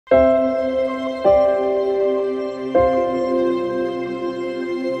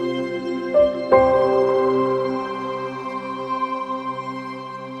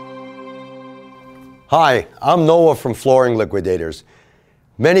Hi, I'm Noah from Flooring Liquidators.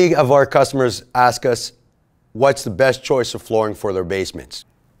 Many of our customers ask us what's the best choice of flooring for their basements.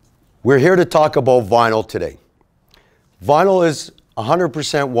 We're here to talk about vinyl today. Vinyl is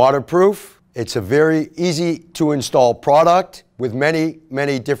 100% waterproof. It's a very easy to install product with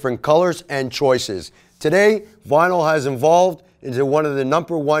many different colors and choices. Today, vinyl has evolved into one of the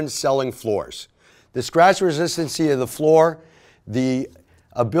 #1 selling floors. The scratch resistancy of the floor, the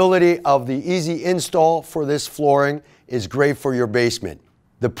ability of the easy install for this flooring is great for your basement.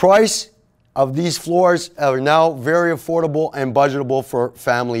 The price of these floors are now very affordable and budgetable for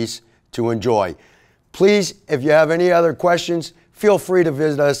families to enjoy. Please, if you have any other questions, feel free to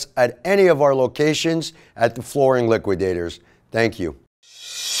visit us at any of our locations at the Flooring Liquidators. Thank you.